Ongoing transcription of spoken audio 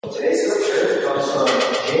Today's scripture comes from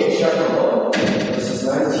James chapter 1, verses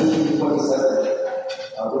 19 to 27.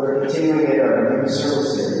 We're continuing in our new sermon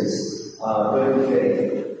series, Living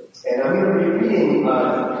Faith. And I'm going to be reading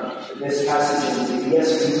this passage in the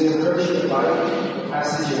ESV. We encourage you to find the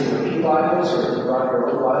passage in your Pew Bibles or to write your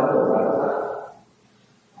own Bible or Bible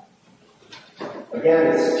app. Again,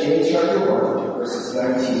 it's James chapter 1, verses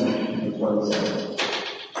 19 to 27.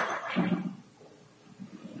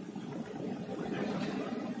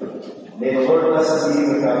 May the Lord bless us indeed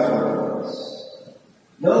with God's word for us.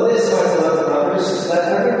 Know this, my beloved brothers, let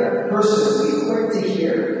every person be quick to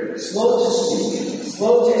hear, slow to speak,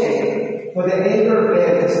 slow to anger, for the anger of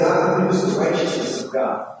man does not produce the righteousness of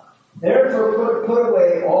God. Therefore put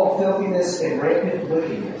away all filthiness and rampant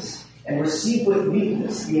wickedness, and receive with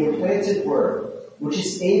meekness the implanted word, which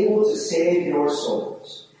is able to save your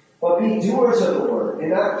souls. But be doers of the word,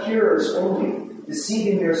 and not hearers only,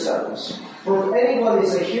 deceiving yourselves. For if anyone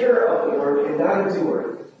is a hearer of the word and not a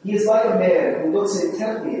doer, he is like a man who looks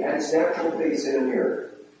intently at his natural face in a mirror.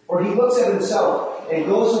 For he looks at himself and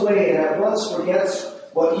goes away and at once forgets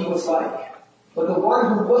what he was like. But the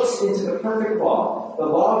one who looks into the perfect law, the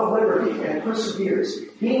law of liberty, and perseveres,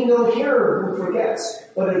 being no hearer who forgets,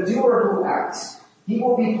 but a doer who acts, he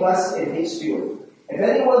will be blessed in his doing. If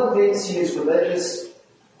anyone thinks he is religious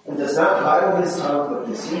and does not bridle his tongue but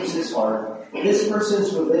deceives his heart, this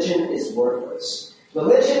person's religion is worthless.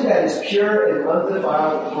 Religion that is pure and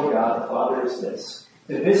undefiled before God the Father is this: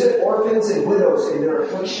 to visit orphans and widows in their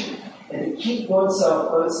affliction, and to keep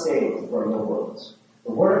oneself unstained from the world.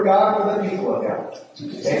 The word of God for the people of God.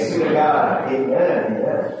 Thanks be to God. Amen.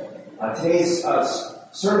 Amen. Today's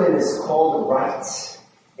sermon is called Right.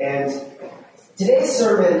 And today's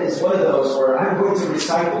sermon is one of those where I'm going to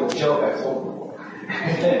recycle the joke I told you.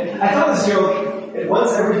 I tell this joke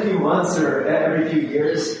once every few months or every few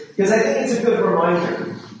years, because I think it's a good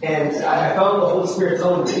reminder. And I found the Holy Spirit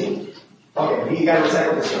telling me, okay, you got to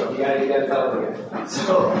recycle this joke. You got to tell it again.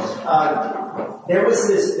 So there was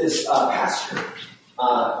this pastor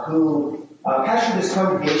who pastored this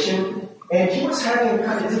congregation, and he was having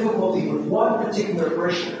kind of difficulty with one particular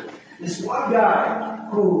parishioner. This one guy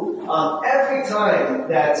who, every time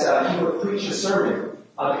that he would preach a sermon,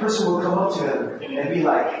 the person would come up to him and be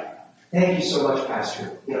like, "Thank you so much,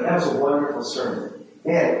 Pastor. That was a wonderful sermon.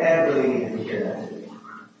 Man, Ed really needed to hear that today."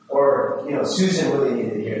 Or, Susan really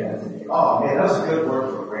needed to hear that today. "Oh, man, that was a good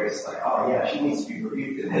word for Grace. Like, oh, yeah, she needs to be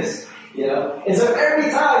rebuked in this." And so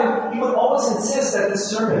every time, he would always insist that this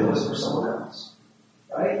sermon was for someone else.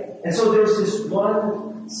 Right? And so there was this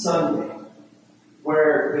one Sunday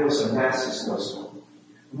where there was a massive snowstorm.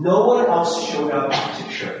 No one else showed up to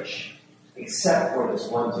church except for this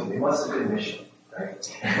one dude. It must have been mission. Right?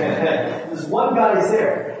 This one guy is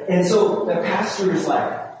there. And so the pastor is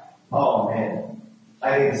like, "Oh man,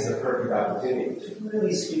 I think this is a perfect opportunity to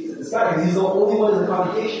really speak to this guy because he's the only one in the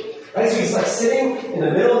congregation." Right? So he's like sitting in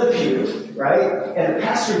the middle of the pew, right? And the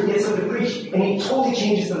pastor gets up to preach and he totally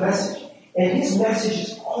changes the message. And his message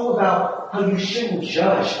is all about how you shouldn't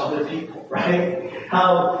judge other people, right?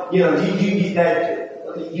 How, you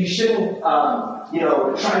shouldn't,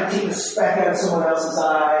 try to take a speck out of someone else's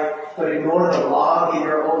eye, but ignore the log in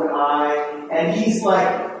your own eye. And he's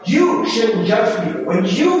like, you shouldn't judge people. When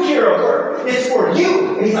you hear a word, it's for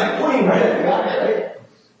you. And he's like pointing right at the guy, right?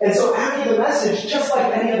 And so after the message, just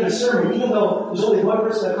like any other sermon, even though there's only one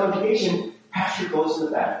person in the congregation, pastor goes to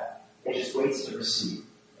the back and just waits to receive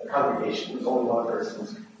the congregation. There's only one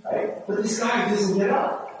person, right? But this guy doesn't get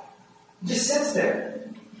up. He just sits there.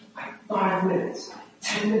 Like 5 minutes,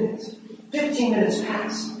 10 minutes, 15 minutes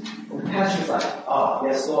pass. And the pastor's like, "Oh,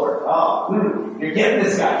 yes, Lord. Oh, you're getting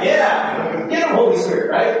this guy. Yeah. Get him, Holy Spirit,"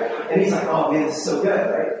 right? And he's like, "Oh, man, this is so good,"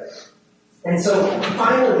 right? And so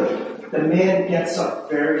finally, the man gets up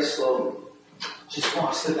very slowly, just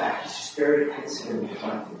walks to the back. He's just very pensive and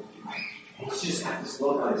reflective. And he's just got this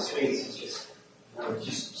look on his face. He's just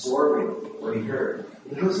absorbing what he heard.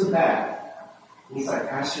 And he goes to the back, and he's like,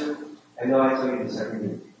 "Pastor, I know I tell you this every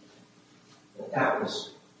week, but that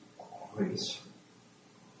was great.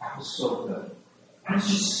 That was so good. I was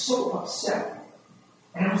just so upset.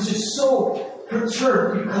 And I was just so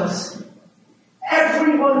perturbed because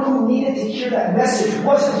everyone who needed to hear that message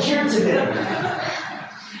wasn't here today."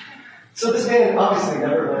 So this man obviously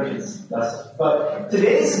never learned his lesson. But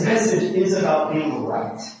today's message is about being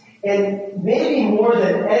right. And maybe more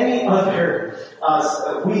than any other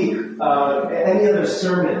week, any other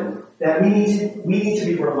sermon, that we need to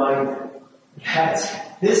be reminded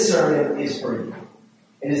that this sermon is for you.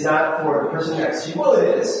 It is not for the person next to you. Well,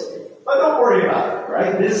 it is, but don't worry about it,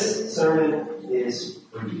 right? This sermon is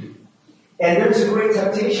for you. And there's a great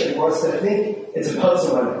temptation for us to think it's about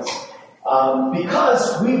someone else.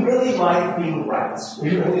 Because we really like being right.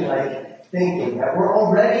 We really like thinking that we're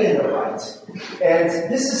already in the right. And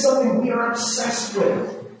this is something we are obsessed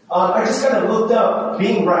with. I just kind of looked up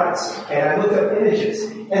being right, and I looked up images.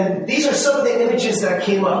 And these are some of the images that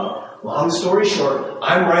came up. Long story short,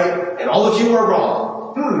 I'm right, and all of you are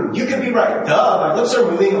wrong. You can be right. Duh, my lips are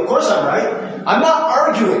moving. Of course I'm right. I'm not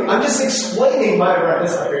arguing. I'm just explaining my right.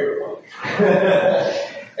 That's my favorite one.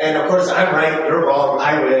 And of course I'm right, you're wrong,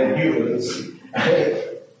 I win, you lose.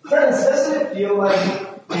 Friends, doesn't it feel like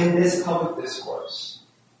in this public discourse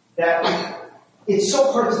that it's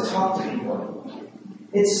so hard to talk to people?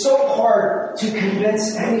 It's so hard to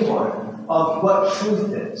convince anyone of what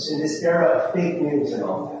truth is in this era of fake news and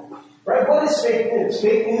all that. Right? What is fake news?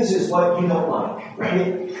 Fake news is what you don't like,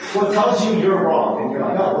 right? What tells you you're wrong, and you're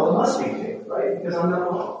like, oh, well, it must be fake, right? Because I'm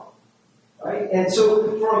not wrong. Right? And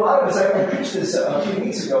so for a lot of us, I preached this a few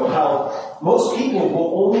weeks ago, how most people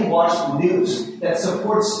will only watch the news that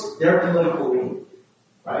supports their political leaning.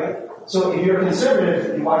 Right? So if you're a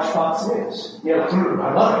conservative, you watch Fox News. You're like,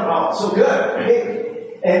 I love it. Oh, it's so good. Right?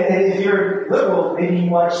 And if you're liberal, maybe you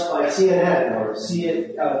watch like CNN or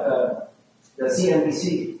the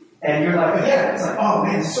CNBC. And you're like, again, it's like, oh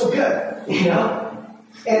man, it's so good. You know?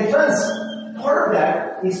 And friends, part of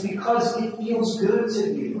that is because it feels good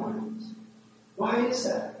to be right. Why is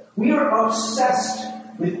that? We are obsessed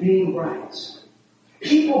with being right.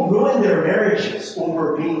 People ruin their marriages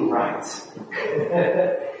over being right.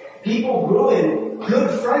 People ruin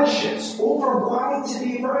good friendships over wanting to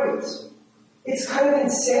be right. It's kind of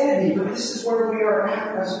insanity, but this is where we are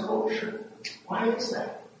at as a culture. Why is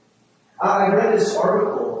that? I read this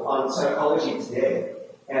article on Psychology Today,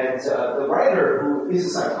 and the writer, who is a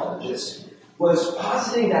psychologist, was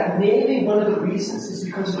positing that maybe one of the reasons is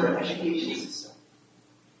because of our education system.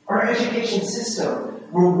 Our education system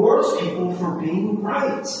rewards people for being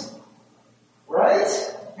right. Right?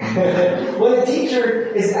 When a teacher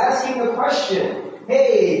is asking a question,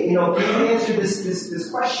 hey, can you answer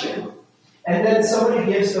this question? And then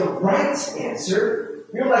somebody gives the right answer,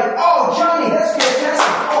 you're like, oh, Johnny, that's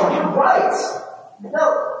fantastic. Oh, you're right.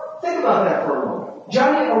 Now, think about that for a moment.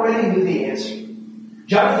 Johnny already knew the answer.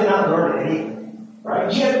 Johnny did not learn anything,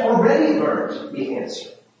 right? He had already learned the answer.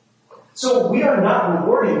 So we are not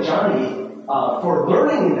rewarding Johnny for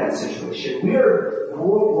learning in that situation. We are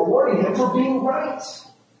rewarding him for being right.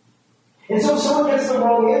 And so if someone gets the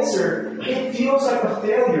wrong answer, it feels like a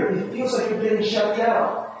failure. It feels like you're getting shut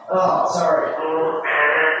down. Oh, sorry.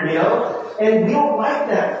 And we don't like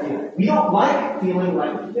that feeling. We don't like feeling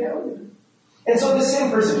like a failure. And so the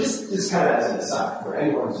same person, just kind of as an aside, for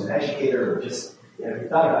anyone who's an educator or just, if you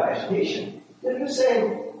thought about education, you're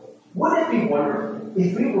saying, wouldn't it be wonderful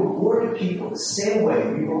if we rewarded people the same way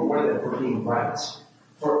we reward them for being right,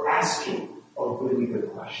 for asking a really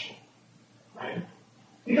good question? Right?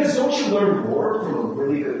 Because don't you learn more from a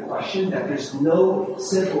really good question that there's no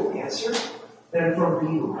simple answer than from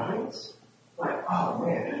being right? Like, oh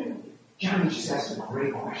man, Johnny just asked a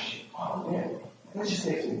great question. Oh man, that just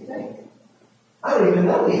makes me think. I don't even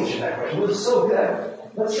know the answer to that question. It was so good.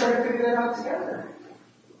 Let's try to figure that out together.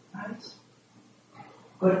 Right?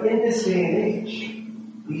 But in this day and age,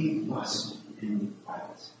 we must be right.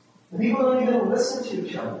 And people don't even listen to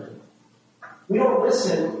each other. We don't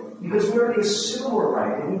listen because we already assume we're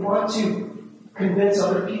right, and we want to convince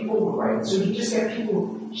other people we're right. So you just get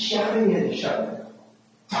people shouting at each other,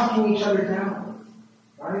 talking each other down,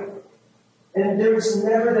 right? And there's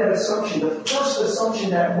never that assumption. The first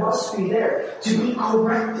assumption that must be there to be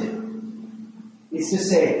corrected is to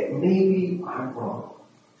say, maybe I'm wrong.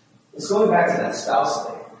 It's going back to that spouse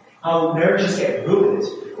thing. How marriages get ruined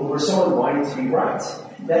over someone wanting to be right.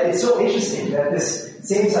 That it's so interesting that this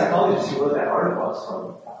same psychologist who wrote that article I was talking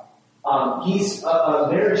about, he's a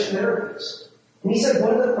marriage therapist. And he said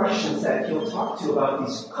one of the questions that he'll talk to about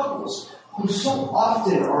these couples who so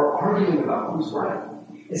often are arguing about who's right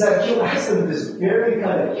is that he'll ask them this very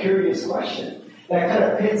kind of curious question that kind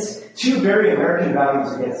of pits two very American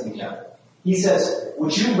values against each other. He says,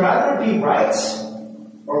 would you rather be right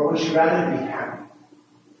or would you rather be happy?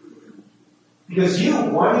 Because you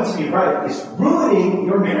wanting to be right is ruining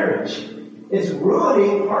your marriage. It's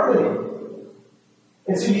ruining harmony.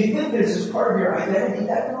 And so you think this is part of your identity.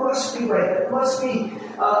 That must be right. That must be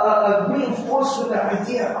reinforced with the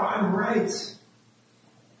idea, I'm right.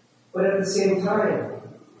 But at the same time,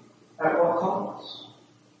 at what cost?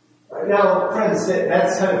 Right? Now, friends,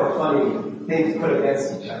 that's kind of a funny thing to put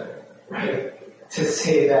against each other. Right? To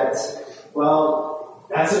say that, well,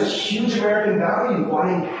 that's a huge American value,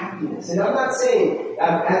 wanting happiness. And I'm not saying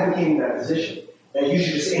I'm advocating that position. that you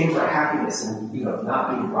should just aim for happiness and,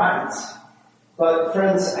 not being right. But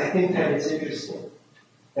friends, I think that it's interesting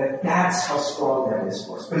that that's how strong that is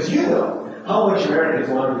for us. Because you know how much Americans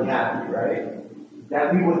want to be happy, right?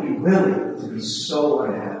 That we would be willing to be so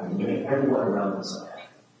unhappy, make everyone around us unhappy,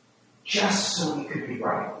 just so we could be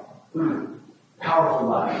right. Powerful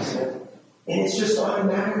lives, isn't it? And it's just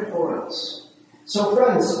automatic for us. So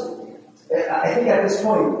friends, I think at this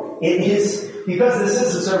point, it is, because this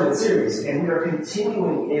is a sermon series, and we are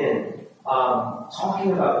continuing in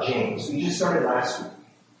talking about James. We just started last week.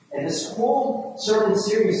 And this whole sermon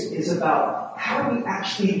series is about how do we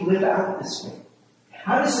actually live out this faith?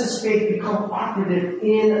 How does this faith become operative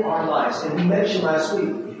in our lives? And we mentioned last week,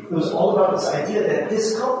 it was all about this idea that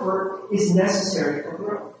discomfort is necessary for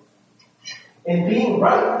growth. And being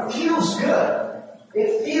right feels good.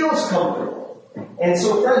 It feels comfortable. And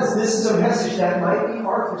so, friends, this is a message that might be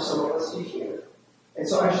hard for some of us to hear. And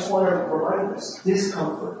so I just want to remind us,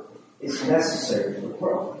 discomfort is necessary for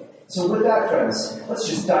growth. So with that, friends, let's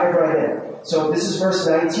just dive right in. So this is verse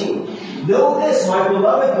 19. Know this, my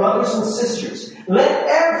beloved brothers and sisters. Let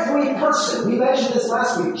every person, we mentioned this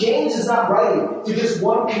last week, James is not writing to just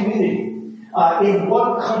one community in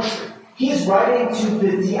one country. He is writing to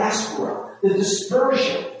the diaspora, the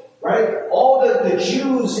dispersion, right? All the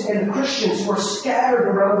Jews and Christians who are scattered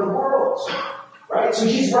around the world, right? So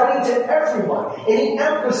he's writing to everyone, and he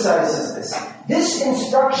emphasizes this. This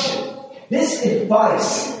instruction, this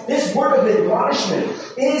advice, this word of admonishment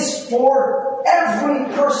is for every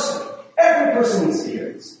person. Every person needs to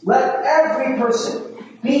hear this. Let every person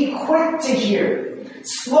be quick to hear,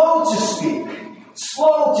 slow to speak,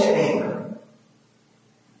 slow to anger.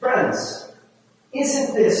 Friends,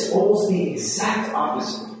 isn't this almost the exact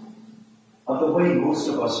opposite of the way most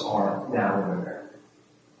of us are now in America?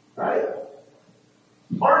 Right?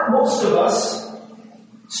 Aren't most of us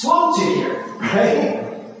slow to hear, right?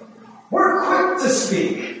 We're quick to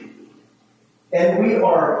speak, and we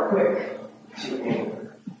are quick to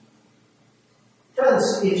anger.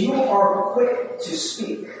 Friends, if you are quick to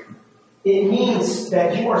speak, it means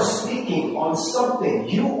that you are speaking on something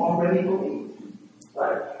you already believe.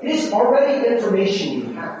 Right? It is already information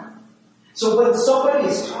you have. So when somebody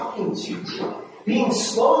is talking to you, being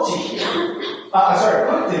slow to hear,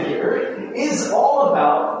 quick to hear, is all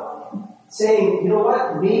about saying, you know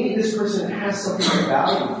what, maybe this person has something of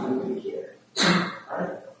value for me to hear.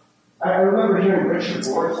 Right? I remember hearing Richard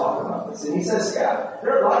Ward talk about this, and he says, Scott,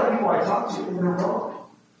 there are a lot of people I talk to and they're wrong.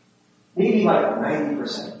 Maybe like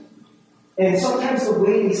 90%. And sometimes the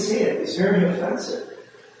way they say it is very offensive.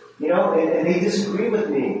 And they disagree with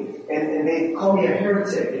me, and they call me a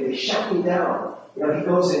heretic, and they shut me down. He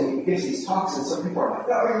goes and he gives these talks, and some people are like,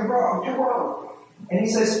 "No, you're wrong." And he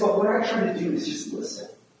says, "But what I try to do is just listen,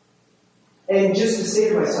 and just to say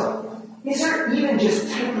to myself, is there even just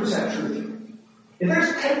 10% truth here? If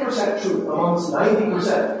there's 10% truth amongst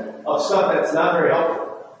 90% of stuff that's not very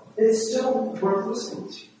helpful, it's still worth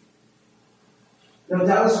listening to."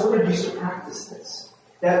 Dallas Willard used to practice this.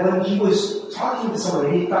 That when he was talking to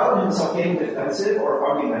someone, he found himself getting defensive or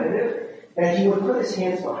argumentative, that he would put his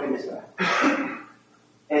hands behind his back.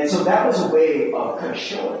 And so that was a way of kind of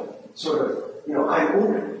showing, sort of,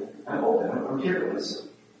 I'm here to listen.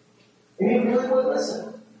 And he really would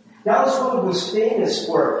listen. Dallas Willard was famous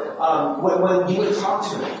for, when he would talk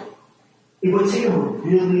to him, it would take him a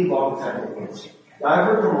really long time to answer. Now, I've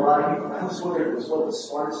heard from a lot of people, Dallas Willard was one of the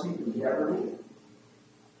smartest people you ever meet.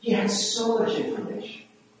 He had so much information.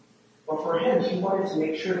 But for him, he wanted to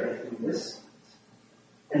make sure that he listened.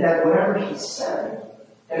 And that whatever he said,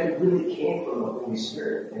 that it really came from the Holy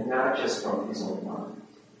Spirit and not just from his own mind.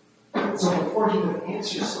 And so before he would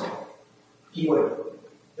answer something, he would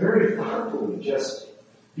very thoughtfully just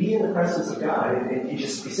be in the presence of God, and he'd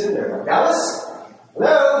just be sitting there like, "Dallas?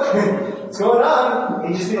 Hello? What's going on?" And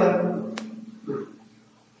he'd just be like,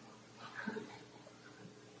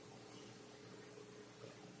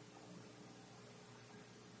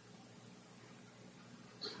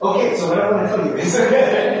 okay, so what I want to tell you is,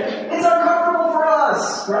 it's uncomfortable for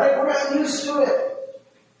us, right? We're not used to it.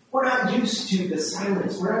 We're not used to the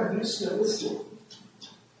silence. We're not used to listening.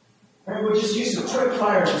 Right? We're just used to quick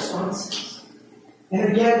fire responses.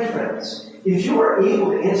 And again, friends, if you are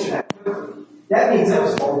able to answer that quickly, that means that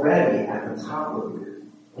was already at the top of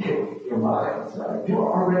your mind, right? You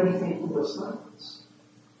are already thinking those thoughts.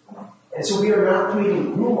 And so we are not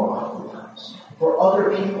creating room oftentimes for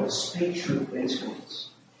other people to speak truth into us.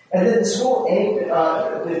 And then this whole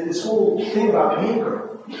thing about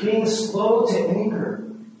anger, being slow to anger.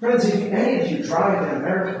 Friends, if any of you drive in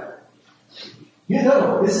America, you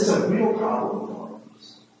know this is a real problem for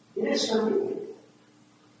us. It is for me.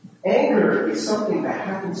 Anger is something that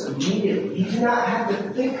happens immediately. You do not have to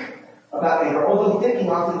think about anger, although thinking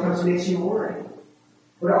oftentimes makes you worry.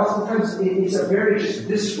 But oftentimes it is a very just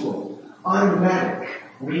visceral, automatic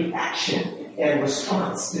reaction and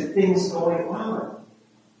response to things going on.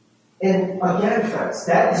 And again, friends,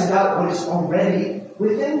 that is about what is already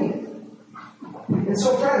within you. And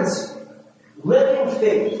so, friends, living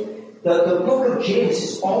faith, the book of James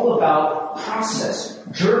is all about process,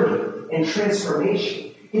 journey, and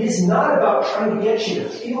transformation. It is not about trying to get you to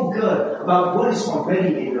feel good about what is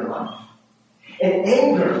already in your life. And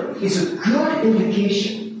anger is a good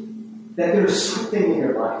indication that there is something in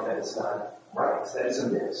your life that is not right, that is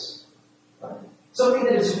amiss. Right? Something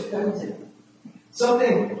that is offensive.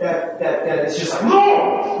 Something that is just like,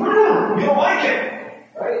 no, you don't like it.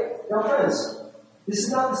 Right? Now, friends, this is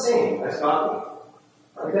not the same as godly.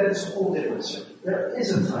 Right? That is a whole different subject. There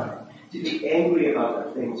is a time to be angry about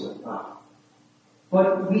the things of God.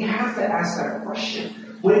 But we have to ask that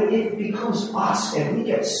question. When it becomes us and we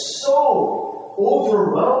get so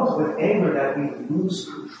overwhelmed with anger that we lose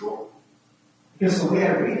control. Because the way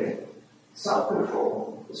I read it,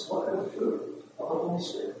 self-control is one of the fruit of the Holy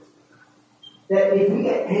Spirit. That if we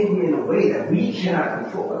get angry in a way that we cannot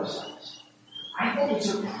control ourselves, I think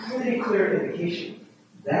it's a pretty clear indication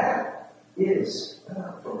that is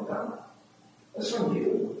not from God. That's from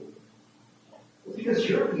you. It's because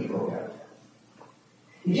you're evil, God.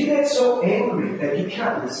 If you get so angry that you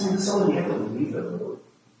can't listen to someone, you have to leave the room.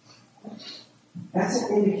 That's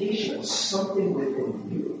an indication of something within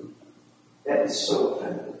you that is so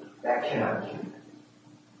offended that cannot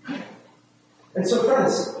be. And so,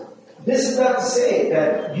 friends, this is not to say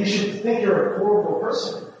that you should think you're a horrible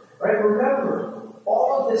person. Right? Remember,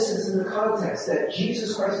 all of this is in the context that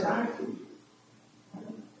Jesus Christ died for you.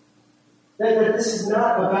 That this is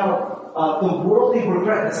not about the worldly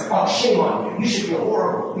regret that's like, oh, shame on you. You should feel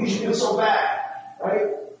horrible. You should feel so bad. Right?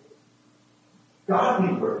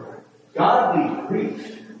 Godly regret, godly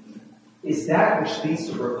grief is that which leads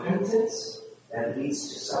to repentance and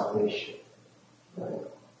leads to salvation. Right?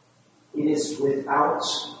 It is without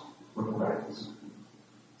regret.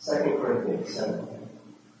 2 Corinthians 7.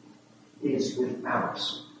 It is without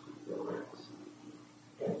regret.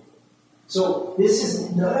 Okay? So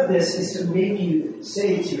none of this is to make you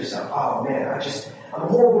say to yourself, oh man, I'm a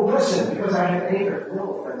horrible person because I have anger.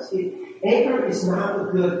 No, friends. Anger is not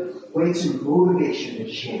a good way to motivate you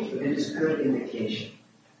to change, but it is a good indication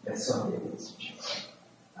that something needs to change.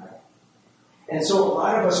 Right? And so a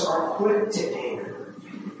lot of us are quick to anger.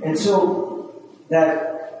 And so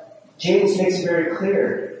that James makes it very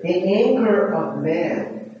clear. The anger of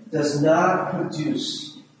man does not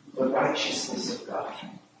produce the righteousness of God.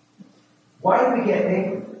 Why do we get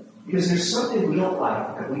angry? Because there's something we don't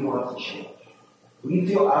like that we want to change. We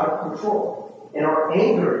feel out of control. And our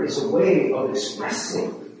anger is a way of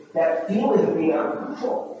expressing that feeling of being out of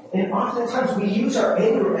control. And oftentimes we use our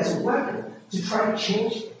anger as a weapon to try to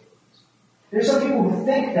change things. There's some people who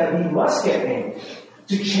think that we must get angry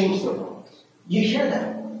to change the world. You hear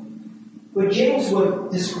that? But James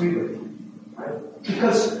would disagree with you. Right?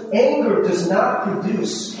 Because anger does not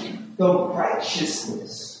produce the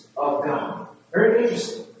righteousness of God. Very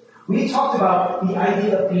interesting. We talked about the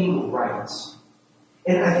idea of being right.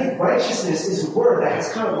 And I think righteousness is a word that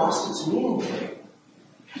has kind of lost its meaning today.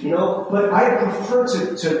 But I prefer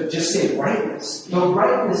to just say rightness. The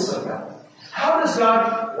rightness of God. How does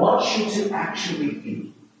God want you to actually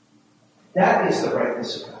be? That is the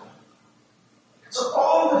rightness of God. So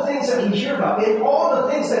all the things that we hear about, and all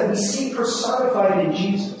the things that we see personified in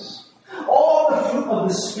Jesus, all the fruit of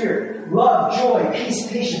the Spirit, love, joy,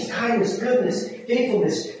 peace, patience, kindness, goodness,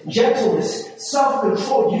 faithfulness, gentleness,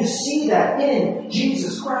 self-control, you see that in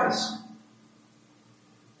Jesus Christ.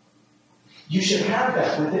 You should have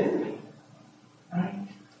that within you. Right?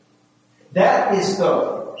 That is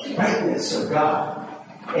the rightness of God.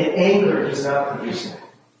 And anger does not produce that.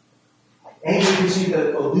 Anger gives you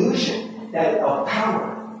the illusion of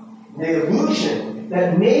power. The illusion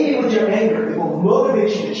that maybe with your anger it will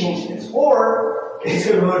motivate you to change things. Or it's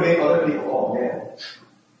going to motivate other people. Oh man,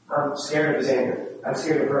 I'm scared of his anger. I'm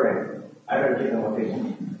scared of her anger. I better give them what they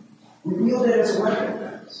want. We wield it as a weapon,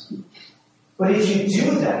 friends. But if you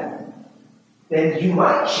do that, then you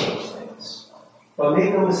might change things. But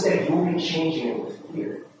make no mistake, you will be changing it with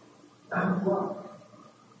fear, not with love.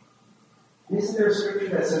 Isn't there a scripture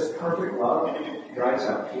that says perfect love drives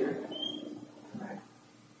out fear? Right.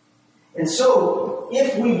 And so,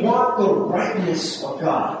 if we want the rightness of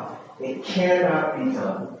God, it cannot be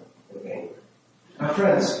done with anger. Now,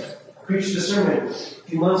 friends, I preached a sermon a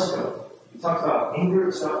few months ago. We talked about anger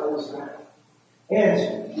is not always bad.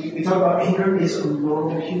 And we talk about anger is a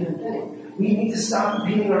normal human thing. We need to stop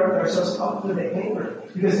beating ourselves up for the anger,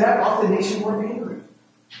 because that often makes you more angry.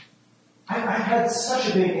 I've had such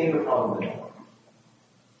a big anger problem in my life.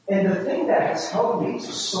 And the thing that has helped me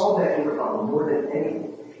to solve that anger problem more than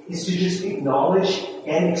anything is to just acknowledge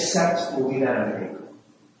and accept fully that I'm angry.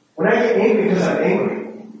 When I get angry because I'm angry,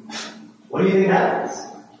 what do you think happens?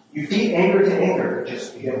 You feed anger to anger,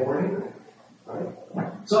 just you get more angry.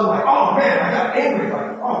 Right? So I'm like, oh man, I got angry.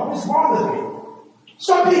 Like, oh, what's wrong with me?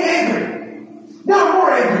 Stop being angry. Now I'm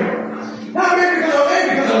more angry. Now I'm angry because I'm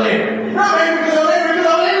angry because I'm angry. Now I'm angry because I'm angry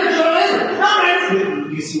because I'm angry because I'm angry. Now I'm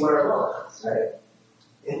angry. You see where it goes, right?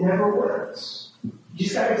 It never works. You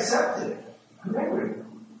just gotta accept it. I'm angry.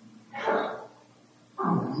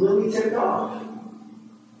 I'm really ticked off.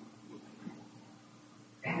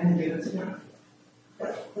 And then give it to God.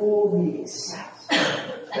 But fully accept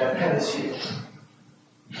that is you.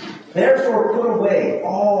 Therefore put away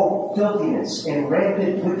all filthiness and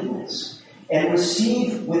rampant wickedness, and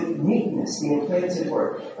receive with meekness the implanted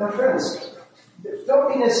word. Now friends,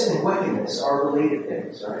 filthiness and wickedness are related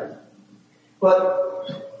things, right? But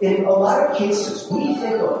in a lot of cases, we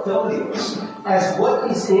think of filthiness as what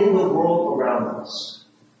is in the world around us.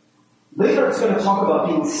 Later it's going to talk about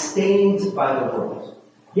being stained by the world.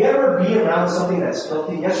 You ever be around something that's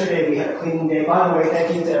filthy? Yesterday we had a cleaning day. By the way,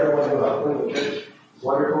 thank you to everyone who cleaned the church. It's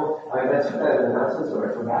wonderful. I meant to put that in the announcements, but I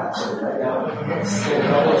forgot. So right now,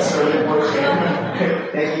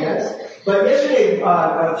 thank you guys. But yesterday, a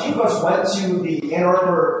few of us went to the Ann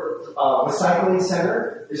Arbor Recycling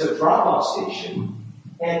Center. There's a drop-off station.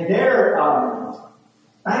 And there, I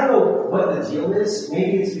don't know what the deal is.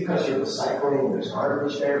 Maybe it's because you're recycling, there's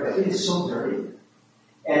garbage there, but it is so dirty.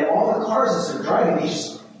 And all the cars as they're driving, they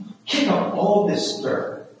just kick up all this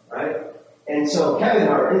dirt, right? And so Kevin,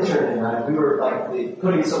 our intern, and I, we were like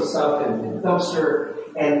putting some stuff in the dumpster,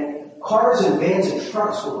 and cars and vans and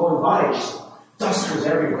trucks were going by, and just dust was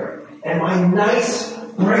everywhere. And my nice,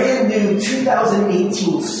 brand new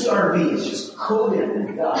 2018 CRV is just coated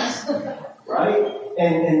in dust, right?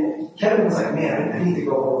 And Kevin was like, man, I need to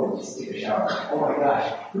go home and just take a shower. Oh my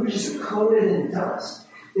gosh. We were just coated in dust.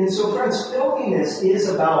 And so, friends, filthiness is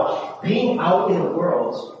about being out in the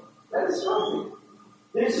world that is filthy.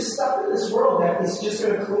 There's just stuff in this world that is just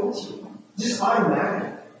going to cling to you. Just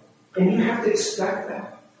automatic. And you have to expect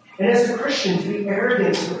that. And as Christians, we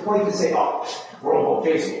arrogant to the point to say, oh, the world won't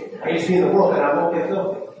face me. I used to be in the world and I won't get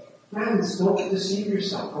filthy. Friends, don't deceive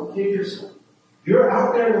yourself. Don't kid yourself. You're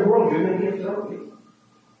out there in the world, you're going to get filthy.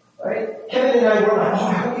 Right? Kevin and I were like, oh,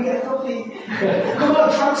 how do we get filthy? Come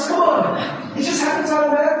on, trucks, come on. It just happens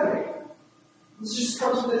automatically. This just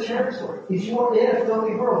comes with the territory. If you are in a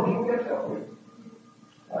filthy world, people get filthy.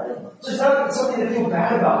 Right? So it's not something to feel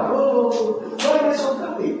bad about. Oh, why am I so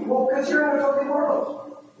filthy? Well, because you're in a filthy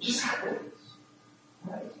world. It just happens.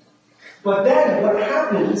 Right? But then what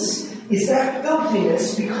happens is that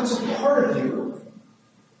filthiness becomes a part of you,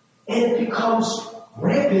 and it becomes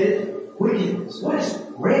rampant wickedness. What is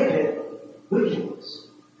rampant wickedness?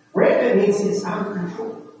 Rampant means it's out of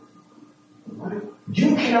control. Right?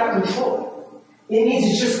 You cannot control it. It means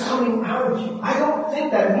it's just coming out of you. I don't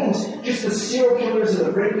think that means just the serial killers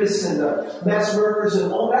and the rapists and the mass murderers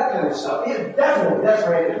and all that kind of stuff. Definitely, that's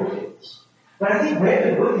rampant wickedness. But I think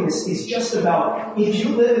rampant wickedness is just about, if you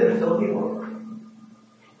live in a filthy world,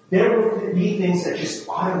 there will be things that just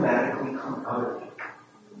automatically come out of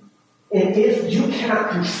you. And if you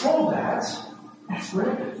cannot control that, that's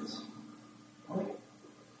rampant. Right?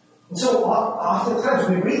 And so oftentimes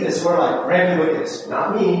we read this, we're like, rampant wickedness.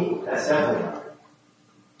 Not me, that's definitely not.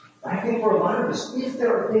 But I think for a lot of us, if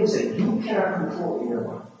there are things that you cannot control in your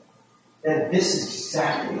life, then this is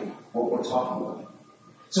exactly what we're talking about.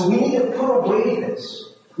 So we need to put away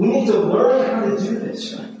this. We need to learn how to do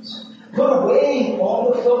this, friends. Put away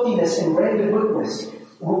all the filthiness and rampant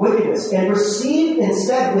wickedness, and receive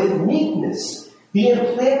instead with meekness the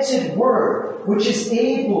implanted word, which is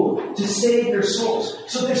able to save your souls.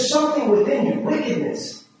 So there's something within you,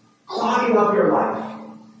 wickedness, clogging up your life.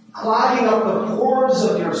 Clogging up the pores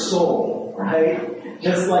of your soul, right?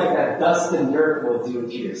 Just like that dust and dirt will do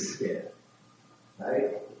to your skin,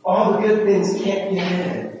 right? All the good things can't get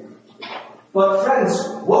in. But friends,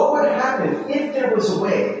 what would happen if there was a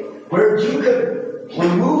way where you could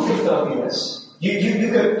remove the filthiness, you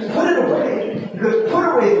could put it away, you could put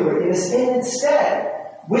away the wickedness, and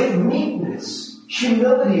instead, with meekness,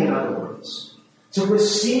 humility in other words, to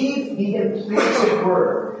receive the implanted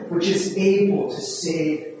word, which is able to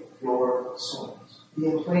save your souls.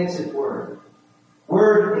 The implanted word.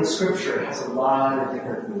 Word in Scripture has a lot of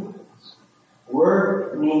different meanings.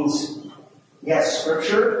 Word means, yes,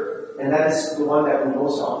 Scripture, And that is the one that we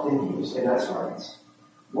most often use, and that's right.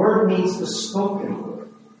 Word means the spoken word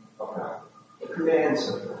of God, the commands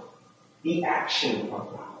of God, the action of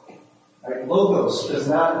God. Right? Logos does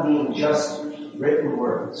not mean just written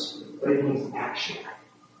words, but it means action.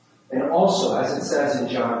 And also, as it says in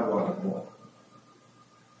John 1:1,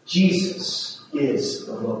 Jesus is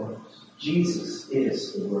the Logos. Jesus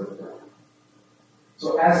is the Word of God.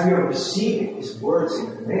 So as we are receiving His words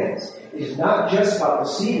and commands, it is not just about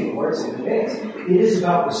receiving words and commands. It is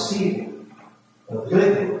about receiving the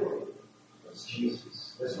living Word. That's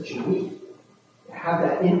Jesus. That's what you need. To have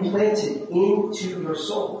that implanted into your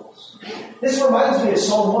souls. This reminds me of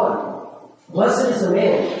Psalm 1. Blessed is the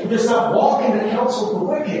man who does not walk in the counsel of the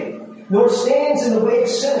wicked, nor stands in the way of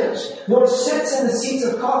sinners, nor sits in the seats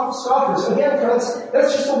of scoffers. Again, friends,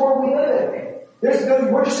 that's just the world we live in.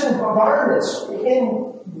 We're just in environments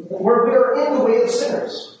where we are in the way of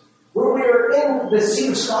sinners, where we are in the seat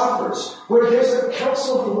of scoffers, where there's the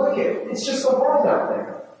counsel of the wicked. It's just the world out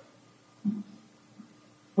there.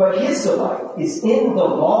 But his delight is in the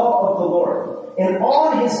law of the Lord, and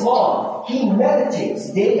on his law he meditates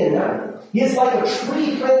day and night. He is like a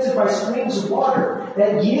tree planted by streams of water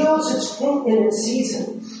that yields its fruit in its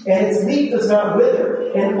season, and its leaf does not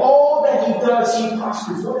wither. And all that he does, he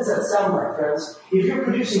prospers. What does that sound like, friends? If you're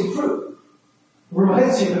producing fruit, it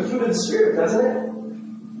reminds you of the fruit of the Spirit, doesn't it?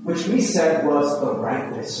 Which we said was the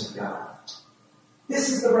rightness of God. This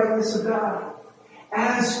is the rightness of God.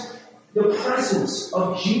 As the presence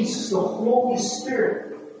of Jesus, the Holy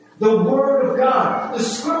Spirit, the Word of God, the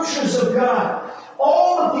Scriptures of God,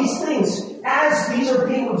 all of these things, as these are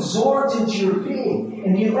being absorbed into your being,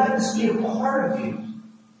 and you let this be a part of you,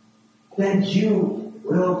 then you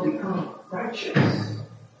will become righteous.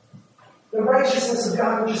 The righteousness of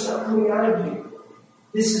God will just start coming out of you.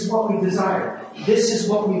 This is what we desire. This is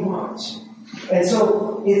what we want. And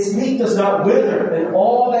so, its leaf does not wither, and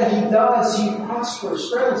all that he does, he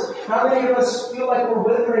prospers. Friends, how many of us feel like we're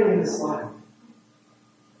withering in this life?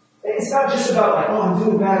 It's not just about like, oh, I'm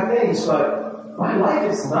doing bad things, but my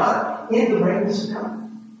life is not in the rightness of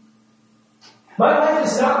God. My life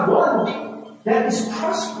is not one that is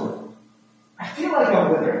prospering. I feel like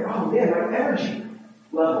I'm withering. Oh man, my energy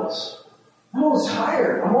levels. I'm almost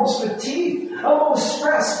tired. I'm almost fatigued. I'm almost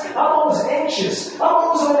stressed. I'm almost anxious. I'm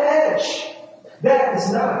almost on edge. That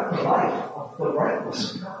is not the life of the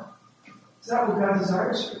rightness of God. It's not what God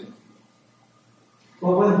desires for you.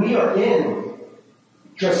 But when we are in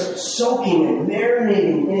just soaking and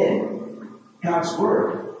marinating in God's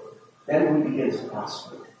Word, then we begin to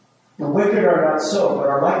prosper. The wicked are not so, but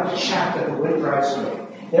are like the chaff that the wind drives away.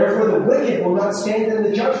 Therefore the wicked will not stand in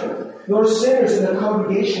the judgment, nor sinners in the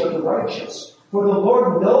congregation of the righteous. For the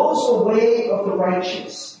Lord knows the way of the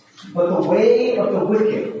righteous, but the way of the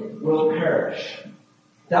wicked will perish.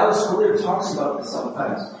 Dallas Willard talks about this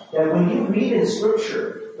sometimes, that when you read in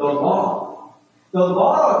Scripture the law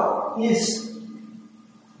is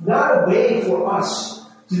not a way for us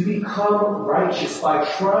to become righteous by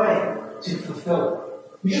trying to fulfill it.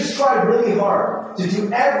 We just try really hard to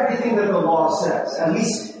do everything that the law says, at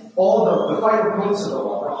least all the finer points of the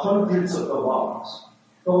law, the hundreds of the laws.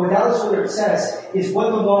 But what Dallas Willard says is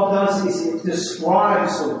what the law does is it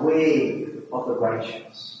describes the way of the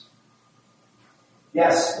righteous.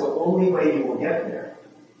 Yes, the only way you will get there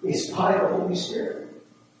is by the Holy Spirit.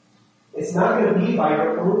 It's not going to be by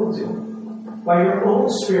your own doing, by your own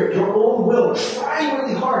spirit, your own will. Try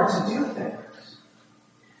really hard to do things.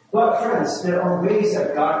 But friends, there are ways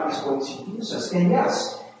that God is going to use us. And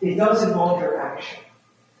yes, it does involve your action.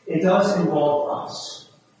 It does involve us.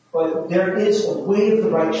 But there is a way of the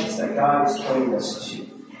righteous that God is pointing us to.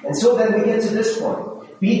 And so then we get to this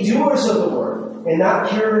point. Be doers of the word and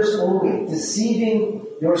not hearers only, deceiving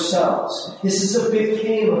yourselves. This is a big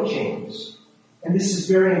theme of James. And this is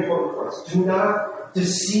very important for us. Do not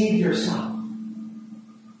deceive yourself.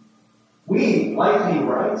 We like being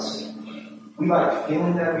right. We like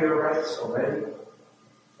feeling that we are right already.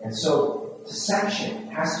 And so deception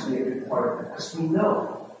has to be a big part of it because we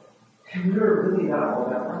know that we're really not all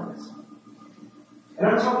that right. And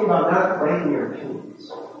I'm talking about not right in your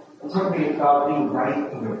opinions. I'm talking about being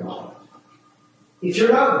right in your life. If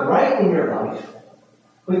you're not right in your life,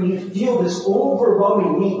 but you feel this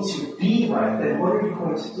overwhelming need to be right, then what are you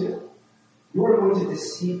going to do? You are going to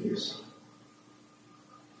deceive yourself.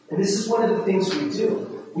 And this is one of the things we do.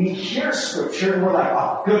 We hear Scripture and we're like,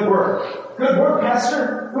 oh, good work. Good work,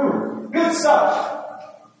 Pastor. Good stuff.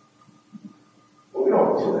 But we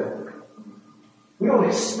don't do it. We don't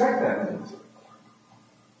expect that.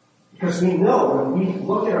 Because we know when we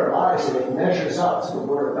look at our lives and it measures up to the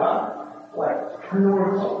Word of God, like, we're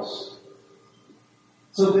nowhere close.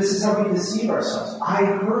 So this is how we deceive ourselves. I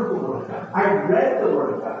heard the Word of God. I read the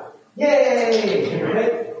Word of God. Yay!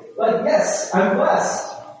 Right? Like, yes, I'm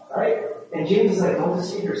blessed. Right? And James is like, don't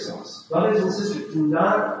deceive yourselves. Brothers and sisters, do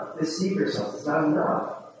not deceive yourselves. It's not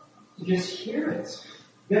enough to just hear it.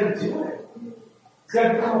 You got to do it. It's got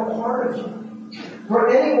to become a part of you. For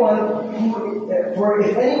if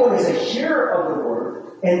anyone is a hearer of the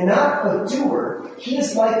word and not a doer, he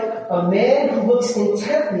is like a man who looks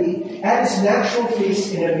intently at his natural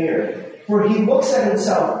face in a mirror. For he looks at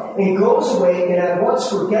himself and goes away and at once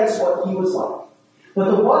forgets what he was like.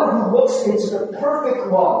 But the one who looks into the perfect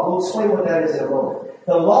law, we'll explain what that is in a moment,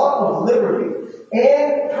 the law of liberty,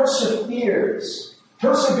 and perseveres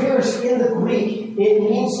in the Greek, it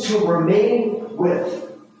means to remain with.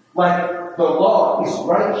 Like the law is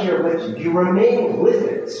right here with you. You remain with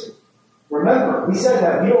it. Remember, we said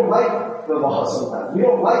that we don't like the law sometimes. We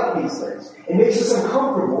don't like these things. It makes us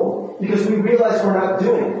uncomfortable because we realize we're not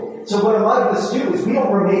doing it. So what a lot of us do is we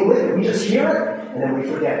don't remain with it. We just hear it and then we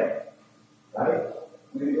forget it. Right?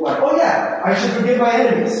 We're like, oh yeah, I should forgive my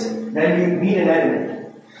enemies. Then you meet an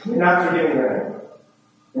enemy. You're not forgiving your enemy.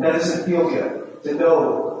 And that doesn't feel good to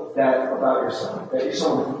know that about yourself. That you're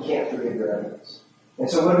someone who can't forgive your enemies. And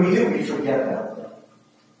so when we do, we forget that.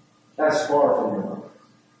 That's far from your mind.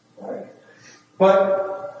 Right?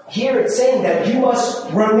 But here it's saying that you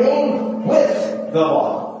must remain with the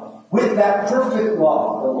law, with that perfect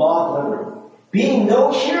law, the law of liberty. Being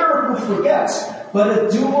no hearer who forgets, but a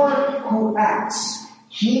doer who acts,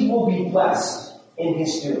 he will be blessed in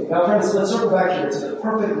his doing. Now friends, let's circle back here to the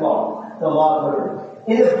perfect law, the law of liberty.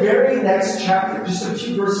 In the very next chapter, just a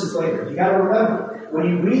few verses later, you got to remember, when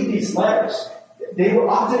you read these letters, they were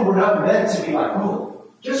not meant to be like, oh,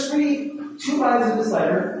 just read 2 lines of this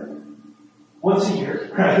letter once a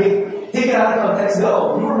year, right? Take it out of context.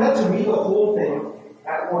 No, we were meant to read the whole thing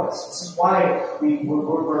at once. This is why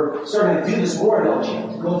we're starting to do this more in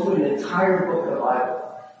LG, to go through an entire book of the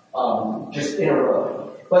Bible, just in a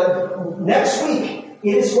row. But next week,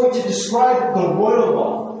 it is going to describe the royal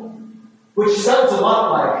law, which sounds a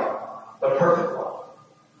lot like the perfect law,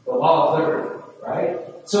 the law of liberty, right?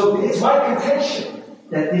 So it's my contention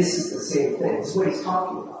that this is the same thing. This is what he's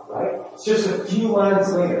talking about, right? It's just a few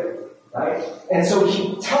lines later, right? And so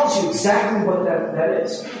he tells you exactly what that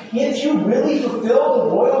is. If you really fulfill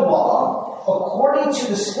the royal law, according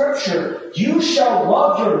to the scripture, you shall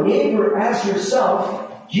love your neighbor as yourself,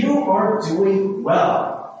 you are doing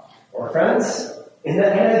well. Or friends, in the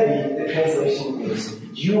NIV, the translation is,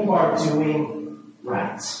 you are doing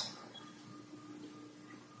right.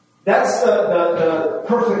 That's the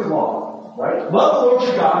perfect law, right? Love the Lord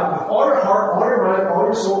your God with all your heart, all your mind, all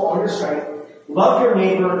your soul, all your strength. Love your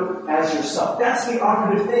neighbor as yourself. That's the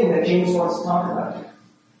operative thing that James wants to talk about here,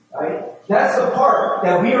 right? That's the part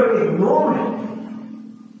that we are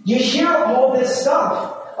ignoring. You hear all this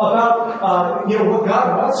stuff about, what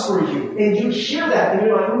God wants for you, and you hear that, and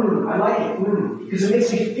you're like, I like it, because it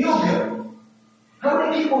makes me feel good. How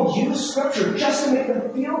many people use Scripture just to make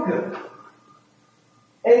them feel good?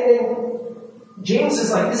 And James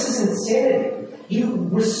is like, this is insanity. You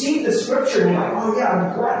receive the Scripture and you're like, oh yeah,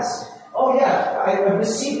 I'm blessed. Oh yeah, I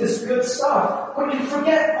received this good stuff. But you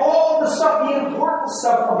forget all the stuff, the important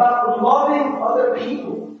stuff about loving other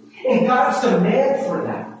people. And God's demand for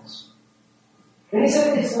that. And he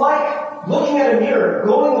said, it's like looking at a mirror,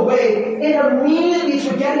 going away, and immediately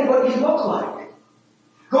forgetting what you look like.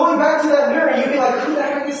 Going back to that mirror, you'd be like, who the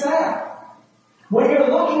heck is that? When you're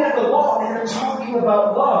looking at the law and they're talking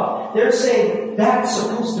about love, they're saying, that's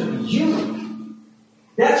supposed to be you.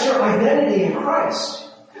 That's your identity in Christ.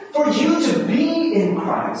 For you to be in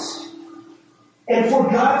Christ, and for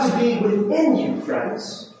God to be within you,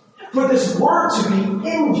 friends, for this word to be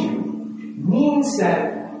in you, means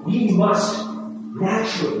that we must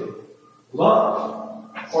naturally love,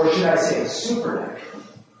 or should I say supernaturally,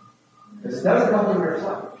 because it doesn't come from your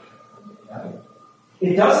flesh. Right?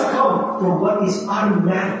 It doesn't come from what is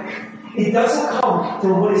automatic. It doesn't come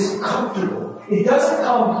from what is comfortable. It doesn't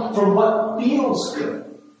come from what feels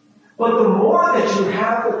good. But the more that you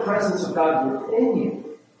have the presence of God within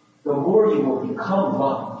you, the more you will become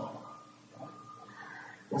loved.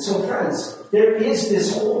 And so, friends, there is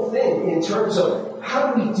this whole thing in terms of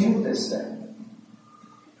how do we do this thing?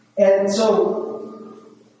 And so,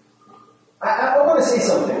 I want to say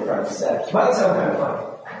something, friends, that might sound kind of funny.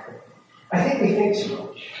 I think we think too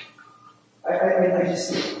much.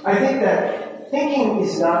 I think that thinking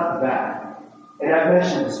is not bad. And I've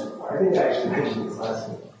mentioned this before. I think I actually mentioned this last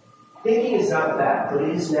week. Thinking is not bad, but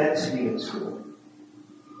it is meant to be a tool.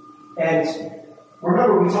 And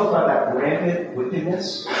remember, we talked about that rampant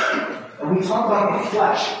wickedness. And when we talk about the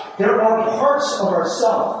flesh, there are parts of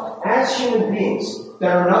ourselves as human beings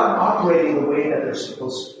that are not operating the way that they're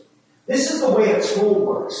supposed to. This is the way a tool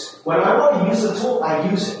works. When I want to use a tool, I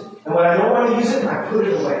use it. And when I don't want to use it, I put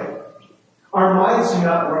it away. Our minds do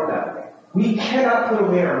not work that way. We cannot put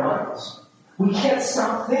away our minds. We can't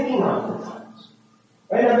stop thinking on the times.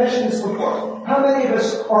 Right? I mentioned this before. How many of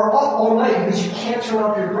us are up all night because you can't turn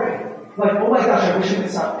off your brain? Like, oh my gosh, I wish I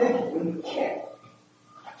could stop thinking. But you can't.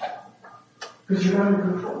 Because you're not in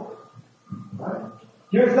control. Right?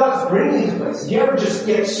 Your thoughts bring you to places. You ever just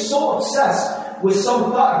get so obsessed with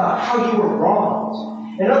some thought about how you were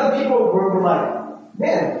wronged? And other people were like,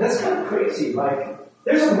 man, that's kind of crazy. Like,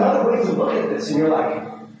 there's another way to look at this. And you're like,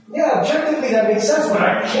 yeah, objectively that makes sense, but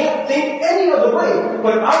I can't think any other way.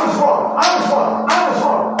 But I was wrong. I was wrong. I was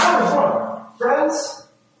wrong. I was wrong. Friends,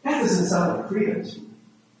 that doesn't sound like freedom to me.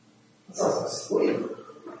 That sounds like slavery.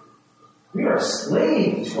 We are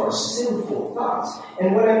slaves to our sinful thoughts.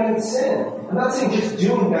 And when I mean sin, I'm not saying just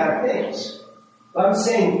doing bad things. But I'm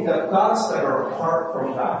saying the thoughts that are apart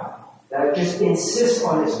from God, that just insist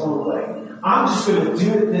on its own way. I'm just going to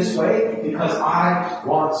do it this way because I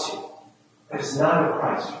want to. That is not of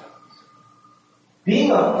Christ.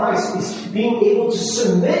 Being of Christ is being able to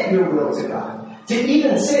submit your will to God. To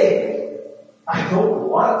even say, I don't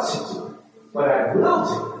want to do it, but I will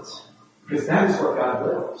do it. Because that is what God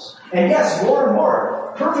wills. And yes, more and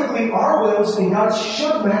more, perfectly our wills and God's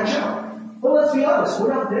should match up. But let's be honest,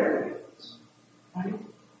 we're not there yet. Right?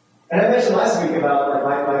 And I mentioned last week about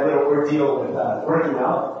my little ordeal with working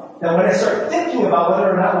out. Now when I start thinking about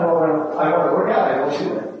whether or not I want to work out, I don't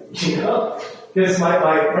do it. You know? Because my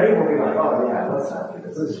brain will be like, oh yeah, let's not do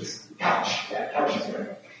this. This is just couch. Yeah, couch is great.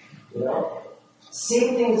 You know?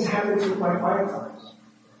 Same things happen with my quiet times.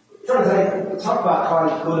 Friends, I talk about how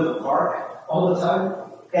I go to the park all the time.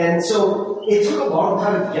 And so it took a long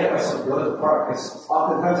time to get myself to go to the park, because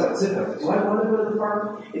oftentimes I would sit there, do I want to go to the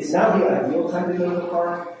park? Is now the ideal time to go to the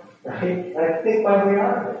park? Right? And I think my way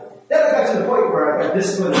out of it. Then I got to the point where I got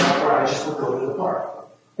disciplined enough where I just would go to the park.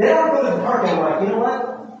 Then I would go to the park and I'm like, you know what?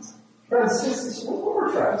 Friends, we're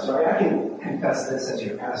friends, right? I can confess this as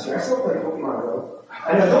your pastor. I still play Pokemon Go.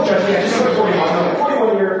 I know, don't judge me. I just played Pokemon Go. I'm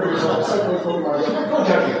 41 years old. I still play Pokemon Go. Don't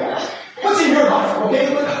judge me, guys. What's in your life, okay?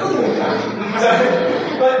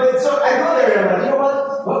 But so I go there and I'm like, you know what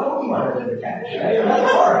Pokemon are there to catch? Right? I'm at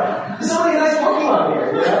the park. There's so many nice Pokemon here,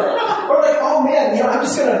 you know? Or like, oh man, you know, I'm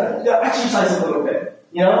just gonna exercise a little bit,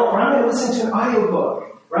 you know? Or I'm gonna listen to an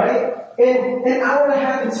audiobook, right? And an hour and a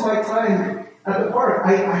half into my time at the park,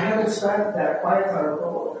 I haven't spent that quiet time with the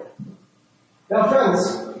Lord. Now,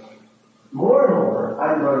 friends, more and more,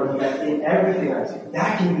 I'm learning that in everything I do,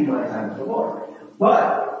 that can be my time with the Lord.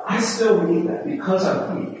 But I still need that because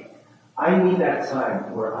I'm weak. I need that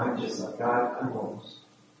time where I'm just like, God, I'm lost.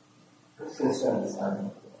 I'm just going to spend this time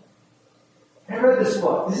with the Lord. I read this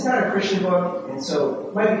book. This is not a Christian book, and so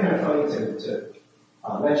it might be kind of funny to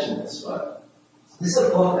mention this, but this is a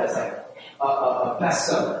book that's like a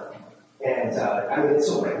bestseller. And, it's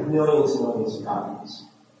sold like millions and millions of copies.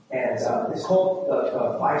 And, it's called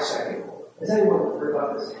the 5-second rule. Has anyone heard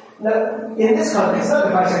about this? Now, in this context, it's not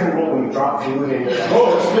the 5-second rule when you drop food and you're like,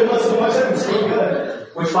 oh, it's been less than 5 seconds, so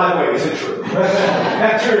good. Which, by the way, isn't true.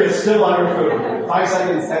 Bacteria is still on your food. 5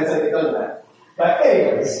 seconds, 10 seconds, doesn't matter. But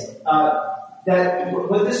anyways,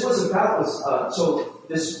 what this was about was, so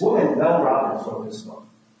this woman, Mel Robbins, wrote this book.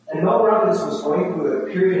 And Mel Robbins was going through a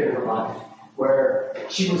period in her life where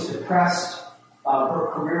she was depressed,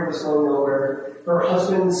 her career was going nowhere, her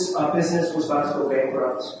husband's business was about to go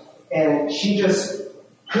bankrupt, and she just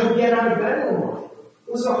couldn't get out of bed anymore.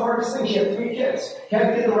 It was the hardest thing. She had 3 kids. She had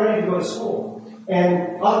to get them ready to go to school.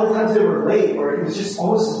 And oftentimes they were late, or it was just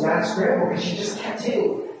almost a mad scramble, because she just kept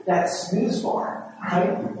hitting that snooze bar,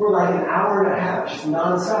 right? For like an hour and a half, just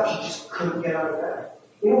nonstop. She just couldn't get out of bed.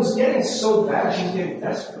 And it was getting so bad, she was getting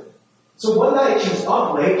desperate. So one night she was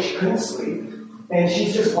up late, she couldn't sleep, and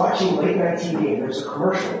she's just watching late night TV, and there's a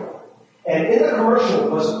commercial. And in the commercial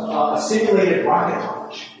was a simulated rocket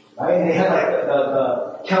launch, right? And they had like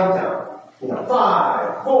the countdown,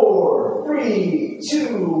 5, 4, 3,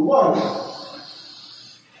 2, 1.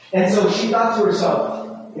 And so she thought to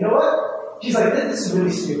herself, you know what? She's like, this is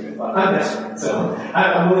really stupid, but I'm desperate, so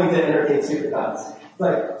I'm willing to entertain stupid thoughts. It's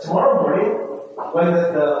like, tomorrow morning, when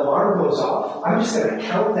the alarm goes off, I'm just going to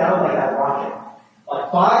count down like that rocket.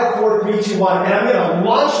 Like 5, 4, 3, 2, 1, and I'm going to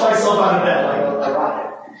launch myself out of bed like a rocket.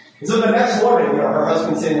 And so the next morning, her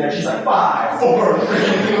husband's sitting there, she's like, 5, 4, 3,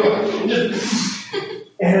 2,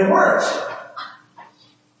 1. And it worked.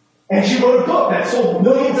 And she wrote a book that sold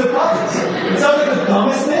millions of copies. It sounds like the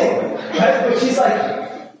dumbest thing, right? But she's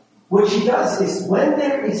like, what she does is when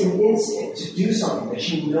there is an instinct to do something that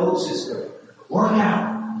she knows is good, work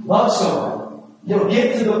out, love someone,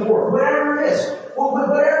 give to the poor, whatever it is,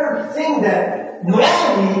 whatever thing that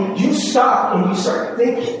normally you stop and you start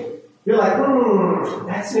thinking. You're like,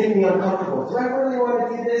 that's making me uncomfortable. Do I really want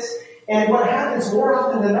to do this? And what happens more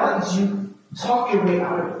often than not is you talk your way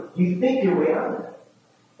out of it. You think your way out of it.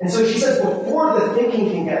 And so she says before the thinking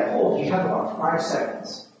can get hold, you have about 5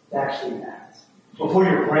 seconds to actually act. Before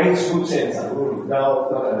your brain swoops in, it's like,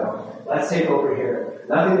 no. Let's take over here.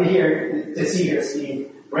 Nothing to see here,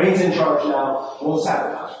 Steve. Brain's in charge now. We'll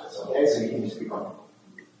sabotage this, okay? So you can just be calm.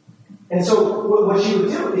 And so what she would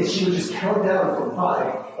do is she would just count down from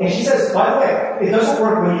 5. And she says, by the way, it doesn't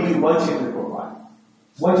work when you do 1, 2, 3, 4, 5.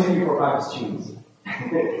 1, 2, 3, 4, 5 is too easy.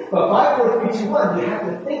 But 5, 4, 3, 2, 1, you have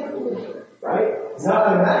to think a little bit, right? It's not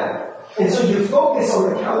automatic. And so you focus on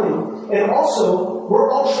the counting, and also,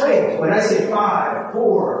 we're all trained. When I say 5,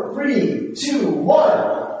 4, 3, 2,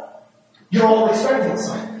 1, you're all expecting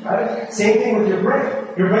something, right? Same thing with your brain.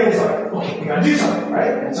 Your brain is like, okay, we gotta do something,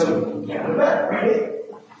 right? And so you get out of bed, right?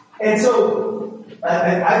 And so,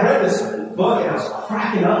 I read this book and I was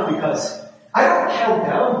cracking up because I don't count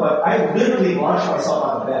down, but I literally launch myself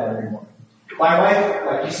out of bed every morning. My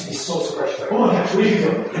wife, used to be so surprised. She's like, oh my gosh, what are you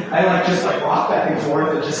doing? I just rock back and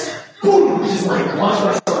forth and just, boom, just launch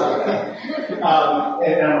myself out of bed.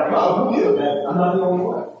 And I'm like, oh, who knew that? I'm not the only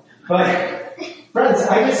one. But, friends,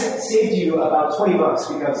 I just saved you about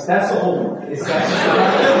 $20 because that's the whole book.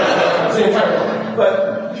 That's the entire book.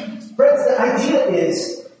 But, friends, the idea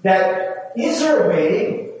is that is there a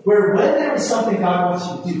way where when there is something God wants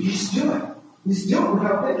you to do, you just do it. You just do it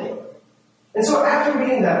without thinking. And so after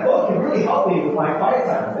reading that book, it really helped me with my quiet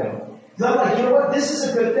time thing. Because I'm like, you know what? This is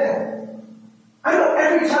a good thing. I know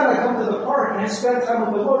every time I come to the park and I spend time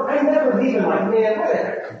with the Lord, I never leave and like, man, why did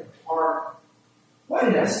I come to the park? Why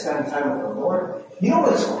did I spend time with the Lord? You know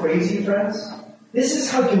what's crazy, friends? This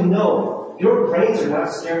is how you know your brains are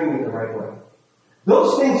not steering you the right way.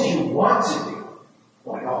 Those things you want to do,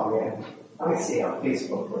 like, oh man, I'm going to stay on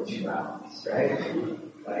Facebook for 2 hours, right?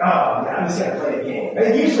 Like, oh man, I'm just going to play a game.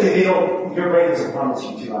 And usually your brain doesn't promise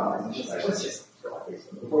you 2 hours. It's just like, let's just go on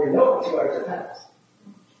Facebook. Before you know it, 2 hours have passed.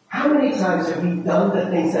 How many times have we done the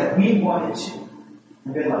things that we wanted to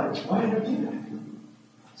and been like, why did I do that?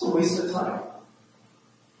 It's a waste of time.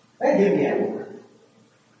 That give me anger.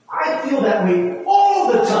 I feel that way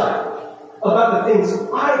all the time about the things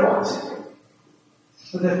I want to do.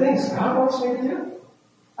 But the things God wants me to do,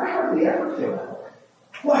 I hardly ever feel that way.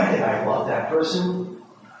 Why did I love that person?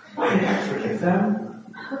 Why did I forgive them?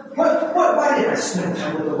 Why did I spend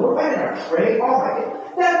time with the Lord? Why did I pray? Oh my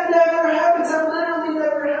God. That never happens. That literally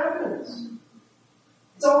never happens.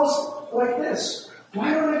 It's almost like this.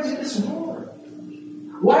 Why don't I do this more?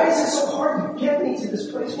 Why is it so hard to get me to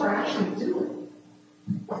this place where I actually do it?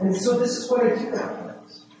 And so this is what I do now,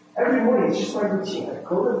 friends. Every morning, it's just my routine. I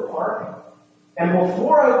go to the park, and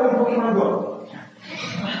before I open Pokemon Go,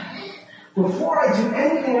 before I do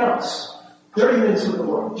anything else, 30 minutes with the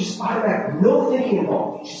Lord, just automatic, no thinking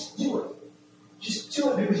involved. Just do it. Just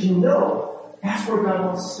do it because you know that's where God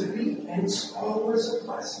wants us to be. And it's always a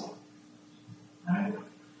blessing. Right?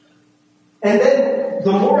 And then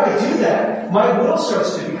the more I do that, my will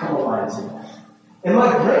starts to become aligned to that. And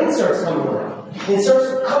my brain starts coming around. And it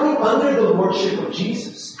starts coming under the lordship of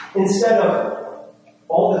Jesus instead of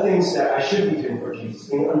all the things that I should be doing for Jesus,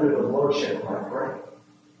 being under the lordship of my brain.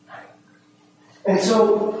 And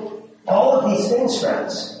so, all of these things,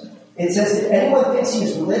 friends, it says that anyone thinks he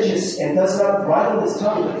is religious and does not bridle his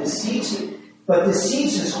tongue but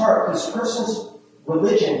deceives his heart, this person's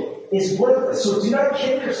religion is worthless. So do not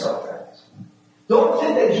kid yourself, friends. Don't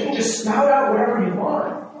think that you can just spout out whatever you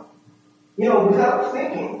want. Without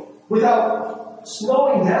thinking, without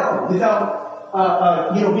slowing down, without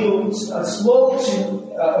being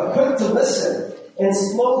quick to listen and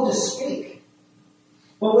slow to speak.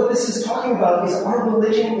 But what this is talking about is our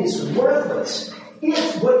religion is worthless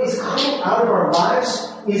if what is coming out of our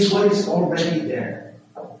lives is what is already there.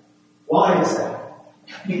 Why is that?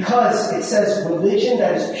 Because it says religion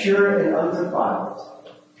that is pure and undefiled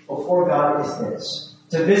before God is this: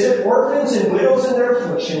 to visit orphans and widows in their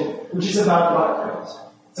affliction, which is about what, friends?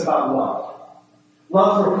 It's about love.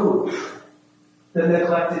 Love for who? The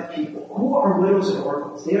neglected people. Who are widows and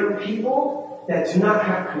orphans? They are people that do not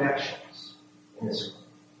have connections in this world.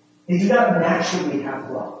 They do not naturally have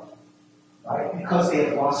love, right? Because they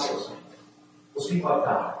have lost those people. Those people have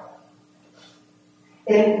died.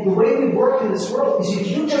 And the way we work in this world is if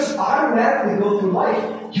you just automatically go through life,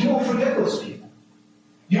 you will forget those people.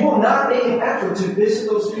 You will not make an effort to visit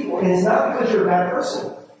those people. And it's not because you're a bad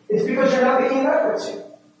person. It's because you're not making an effort to.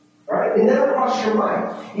 Right? It never crossed your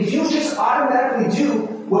mind. If you just automatically do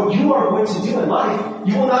what you are going to do in life,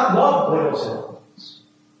 you will not love widows and orphans.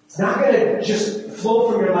 It's not going to just flow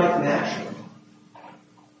from your life naturally.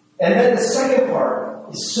 And then the second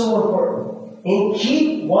part is so important. And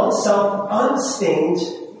keep oneself unstained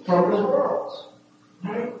from the world.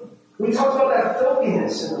 Right? We talked about that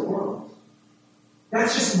filthiness in the world.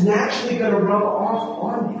 That's just naturally going to rub off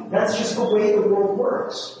on you. That's just the way the world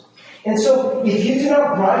works. And so, if you do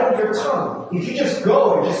not bridle your tongue, if you just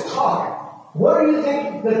go and just talk, where do you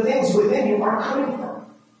think the things within you are coming from?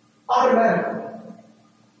 Automatically.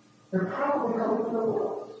 They're probably coming from the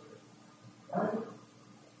world. Right?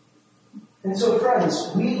 And so,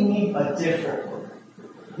 friends, we need a different word.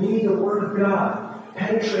 We need the Word of God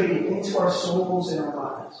penetrating into our souls and our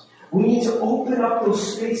lives. We need to open up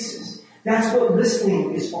those spaces. That's what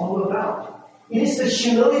listening is all about. It is the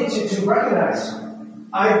humility to recognize,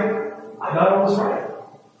 I'm not always right.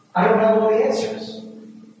 I don't have all the answers.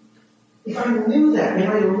 If I knew that, and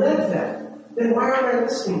I lived that, then why aren't I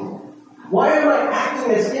listening? Why am I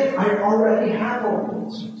acting as if I already have all the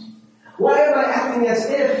answers? Why am I acting as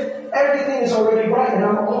if everything is already right and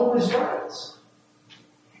I'm always right?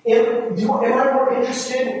 Am I more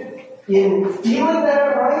interested in feeling that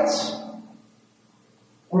I'm right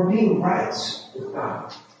or being right with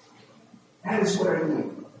God? That is what I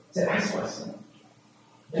need to ask myself.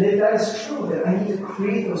 And if that is true, then I need to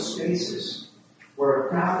create those spaces where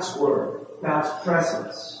God's Word, God's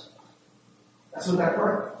presence, that's what that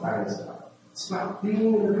word is about. It's about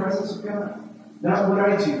being in the presence of God. Not what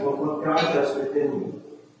I do, but what God does within me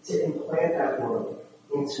to implant that Word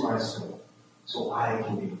into my soul so I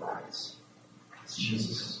can be right. It's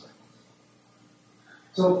Jesus.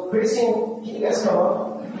 So, praise team, can you guys come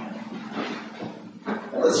up?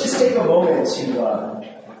 And let's just take a moment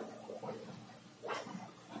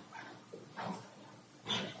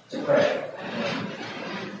to pray.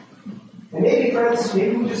 And maybe, friends,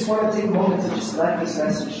 maybe we just want to take a moment to just let this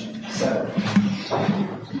message settle.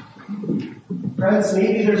 Friends,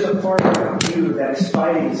 maybe there's a part of you that is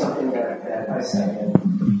fighting something that I said.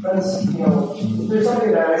 And friends, if there's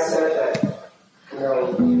something that I said that,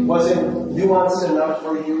 wasn't nuanced enough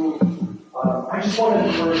for you, I just want to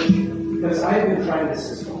encourage you, because I've been trying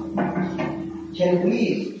this as well. Can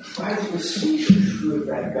we try to receive the truth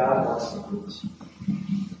that God wants to teach?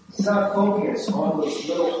 It's not focused on those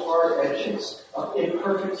little hard edges of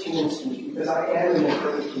imperfect human speech, because I am an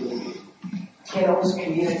imperfect human being. I can't always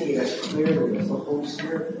communicate as clearly as the Holy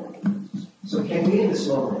Spirit can. So can we in this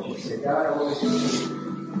moment just say, God, I want to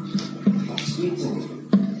speak to me.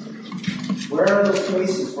 Where are those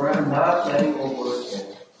places where I'm not letting the Word in?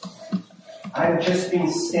 I'm just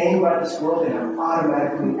being stained by this world and I'm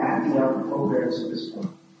automatically acting out the programs of this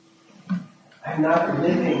world. I'm not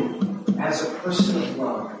living as a person of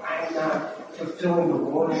love. I am not fulfilling the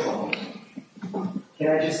role of love. Can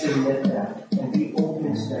I just admit that and be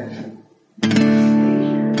open to that truth?